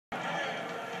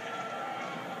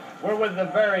We're with the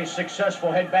very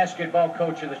successful head basketball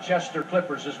coach of the Chester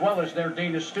Clippers, as well as their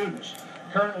dean of students,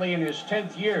 currently in his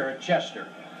 10th year at Chester.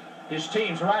 His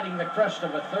team's riding the crest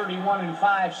of a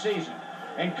 31-5 season.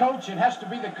 And coach, it has to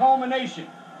be the culmination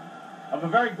of a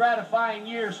very gratifying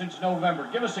year since November.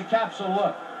 Give us a capsule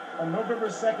look. On November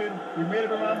 2nd, we made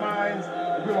up in our minds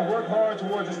that we're going to work hard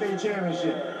towards the state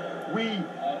championship. We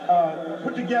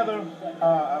put together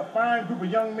a fine group of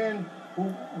young men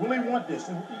who really want this.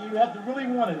 And you have to really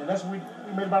want it. And that's what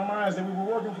we made up our minds that we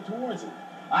were working towards it.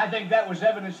 I think that was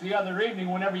evidence the other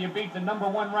evening whenever you beat the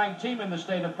 #1 ranked team in the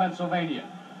state of Pennsylvania,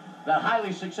 the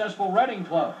highly successful Reading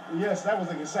Club. Yes, that was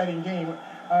an exciting game.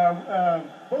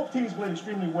 Both teams played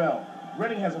extremely well.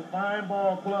 Reading has a fine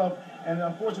ball club, and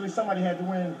unfortunately somebody had to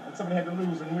win and somebody had to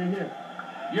lose, and we're here.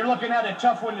 You're looking at a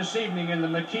tough one this evening in the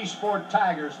McKeesport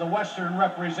Tigers, the Western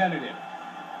representative.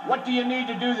 What do you need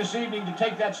to do this evening to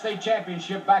take that state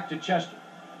championship back to Chester?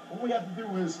 What we have to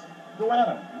do is go at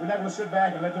them. We're not going to sit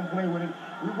back and let them play with it.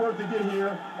 We work to get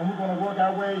here, and we're going to work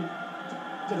our way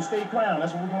to the state crown.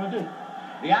 That's what we're going to do.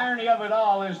 The irony of it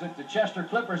all is that the Chester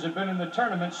Clippers have been in the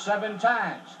tournament 7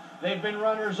 times. They've been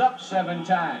runners-up 7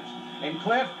 times. And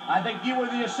Cliff, I think you were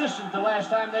the assistant the last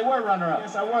time they were runner-up.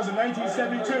 Yes, I was in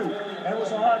 1972, and it was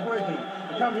so heartbreaking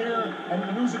to come here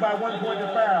and lose it by 1 point to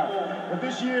foul. But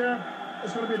this year,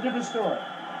 it's going to be a different story.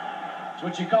 It's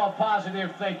what you call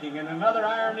positive thinking. And another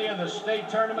irony of the state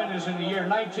tournament is in the year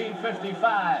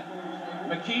 1955.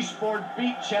 McKeesport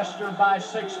beat Chester by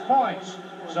 6 points.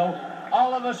 So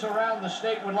all of us around the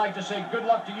state would like to say good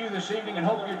luck to you this evening and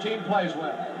hope your team plays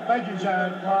well. Thank you,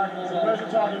 John Clark. It's a pleasure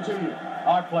talking to you.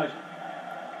 Our pleasure.